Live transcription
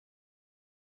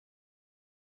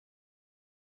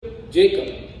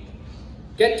Jacob.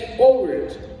 Get over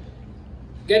it.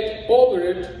 Get over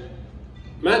it.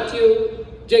 Mathew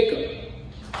Jacob.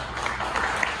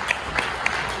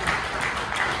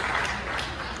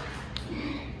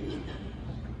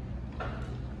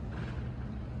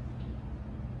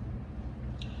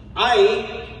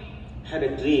 I had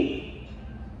a dream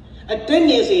at 10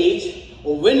 years age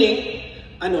of winning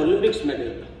an Olympics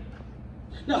medal.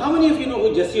 Now, how many of you know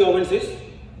who Jesse Owens is?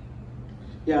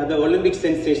 Yeah, the Olympic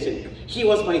sensation. He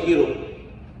was my hero.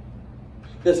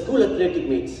 The school athletic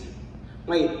meets.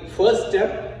 My first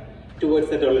step towards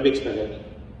that Olympics medal.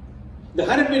 The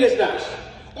 100 meters dash.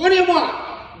 On your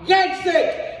mark, get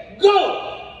set,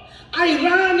 go! I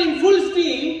ran in full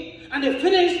steam and I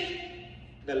finished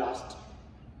the last.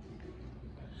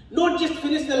 Not just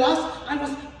finished the last, I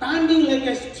was panting like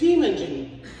a steam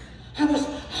engine. I was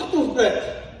out of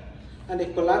breath and I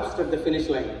collapsed at the finish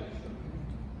line.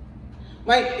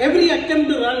 My every attempt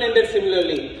to run ended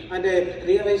similarly and I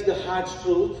realized the harsh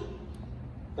truth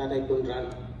that I couldn't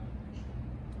run.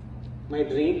 My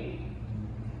dream?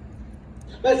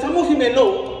 Well, some of you may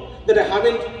know that I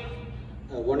haven't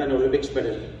won an Olympics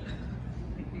medal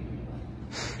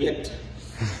yet.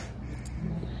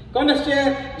 Contest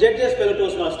chair, judges, fellow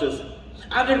Toastmasters.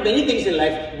 I've done many things in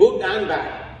life, good and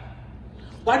bad.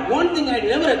 But one thing I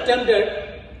never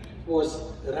attempted was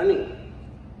running.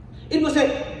 It was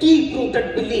a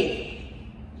deep-rooted belief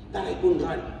that I couldn't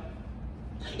run.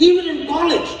 Even in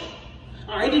college,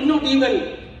 I did not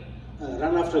even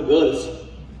run after girls.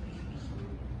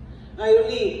 I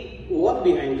only walked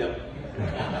behind them.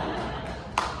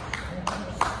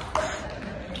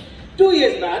 2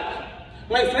 years back,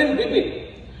 my friend Vipin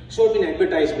showed me an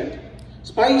advertisement,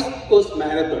 Spice Coast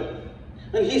Marathon.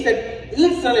 And he said,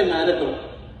 let's run a marathon.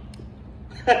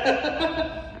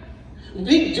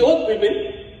 Big joke,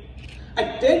 Vipin.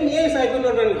 At 10 years, I could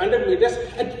not run 100 meters.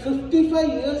 At 55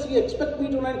 years, you expect me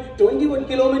to run 21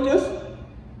 kilometers?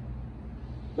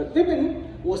 But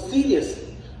Vipin was serious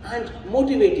and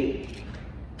motivating.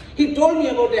 He told me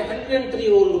about a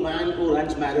 103-year-old man who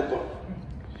runs marathon.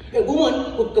 A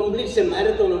woman who completes a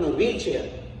marathon on a wheelchair.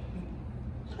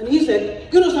 And he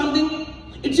said, you know something?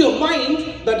 It's your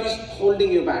mind that is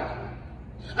holding you back.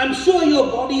 I'm sure your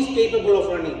body is capable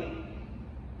of running.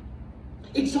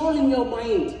 It's all in your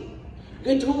mind.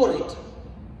 Get over it.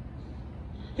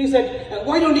 He said,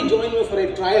 why don't you join me for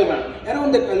a trial run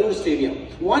around the Kalur Stadium?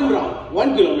 1 round,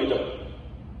 1 kilometer.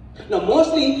 Now,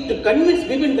 mostly to convince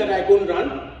Vipin that I couldn't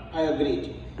run, I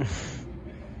agreed.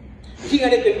 He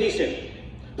had a condition.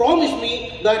 Promise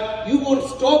me that you won't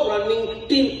stop running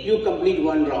till you complete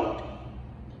 1 round.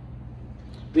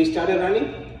 We started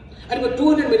running. And about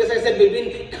 200 meters, I said,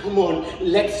 Vipin, come on,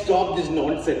 let's stop this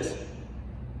nonsense.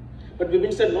 But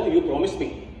Vipin said, no, you promised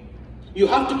me. You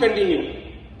have to continue.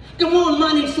 Come on,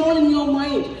 man, it's all in your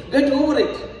mind. Get over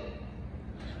it.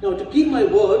 Now, to keep my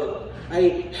word,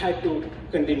 I had to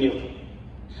continue.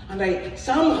 And I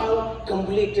somehow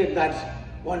completed that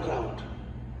 1 round.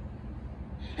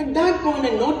 At that point, I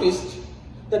noticed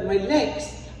that my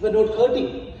legs were not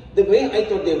hurting the way I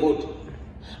thought they would.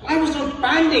 I was not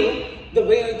panting the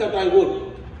way I thought I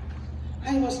would.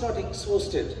 I was not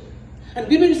exhausted. And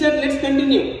Vipin said, let's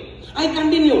continue. I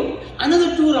continued.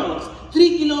 Another 2 rounds,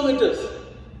 3 kilometers.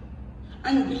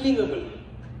 Unbelievable.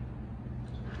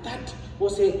 That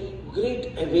was a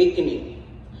great awakening.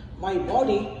 My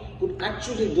body could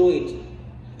actually do it.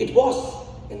 It was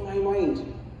in my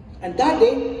mind. And that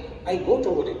day, I got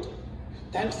over it.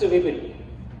 Thanks to Vipin.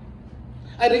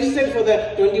 I registered for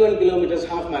the 21 kilometers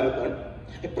half marathon.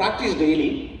 I practiced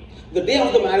daily. The day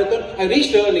of the marathon, I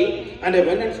reached early and I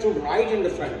went and stood right in the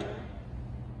front.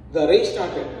 The race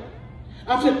started.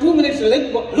 After 2 minutes, I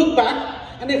looked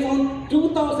back and I found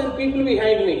 2,000 people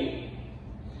behind me.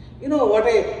 You know what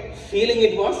a feeling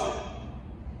it was?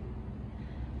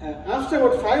 After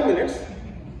about 5 minutes,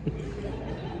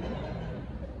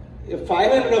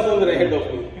 500 of them were ahead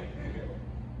of me.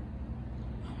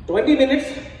 20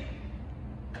 minutes,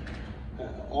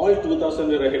 all 2,000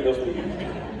 were ahead of me.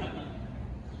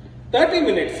 30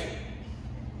 minutes,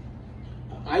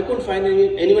 I couldn't find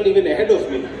anyone even ahead of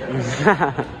me.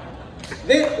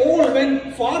 They all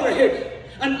went far ahead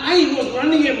and I was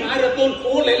running a marathon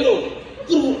all alone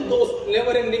through those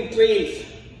never-ending trails.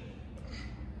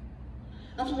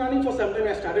 After running for some time,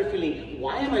 I started feeling,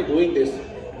 why am I doing this?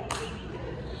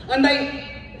 And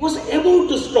I was about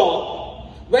to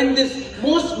stop when this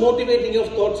most motivating of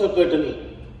thoughts occurred to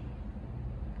me.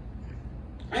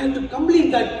 I had to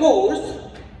complete that course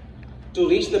to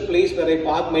reach the place where I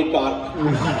park my car.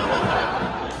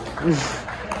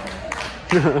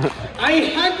 I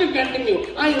had to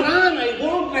continue. I ran, I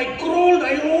walked, I crawled,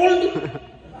 I rolled.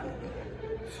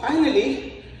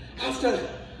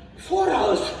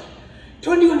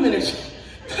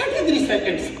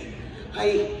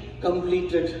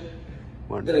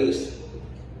 the race.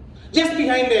 Just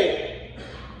behind a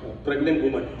pregnant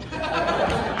woman.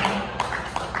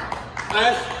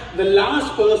 As the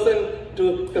last person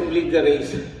to complete the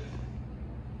race.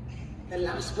 The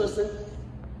last person.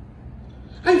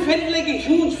 I felt like a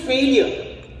huge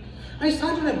failure. I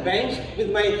sat on a bench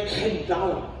with my head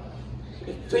down.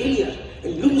 A failure, a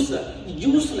loser,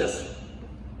 useless.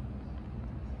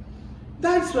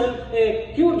 That's when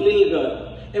a cute little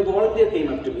girl, a volunteer,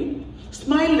 came up to me,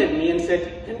 smiled at me and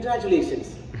said,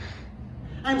 "Congratulations."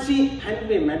 And she handed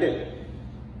me a medal.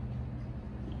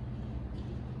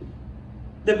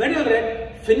 The medal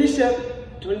read, "Finisher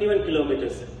 21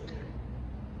 kilometers.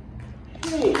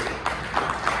 Hey.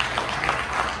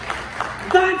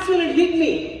 That's when it hit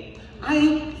me.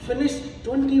 I finished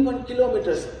 21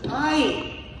 kilometers. I,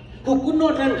 who could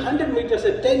not run 100 meters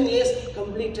at 10 years,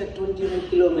 completed 21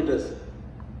 kilometers.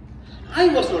 I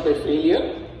was not a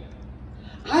failure.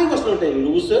 I was not a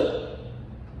loser.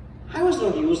 I was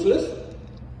not useless.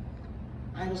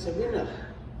 I was a winner.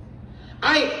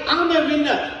 I am a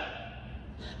winner.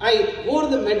 I wore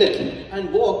the medal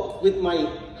and walked with my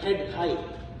head high.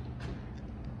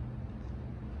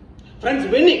 Friends,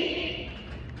 winning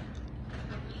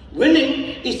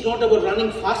is not about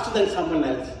running faster than someone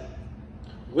else.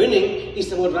 Winning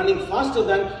is about running faster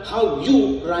than how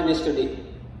you ran yesterday.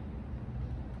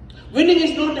 Winning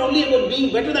is not only about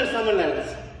being better than someone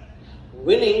else.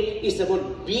 Winning is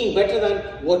about being better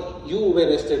than what you were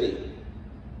yesterday.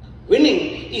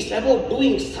 Winning is about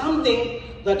doing something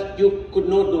that you could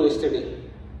not do yesterday.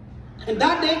 And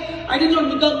that day, I did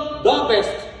not become the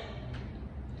best,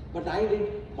 but I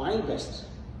did my best.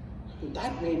 And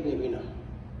that made me a winner.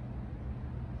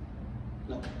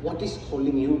 Now, what is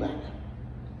holding you back?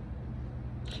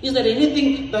 Is there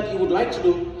anything that you would like to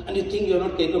do and you think you are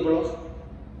not capable of?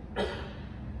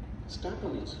 Start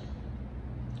on it.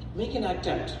 Make an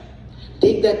attempt.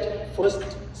 Take that first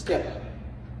step.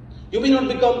 You may not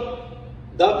become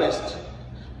the best,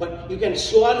 but you can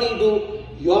surely do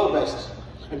your best.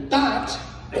 And that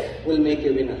will make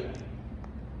you a winner.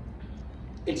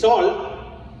 It's all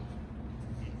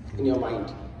in your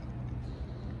mind.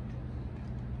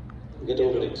 Get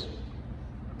over it.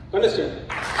 Understand?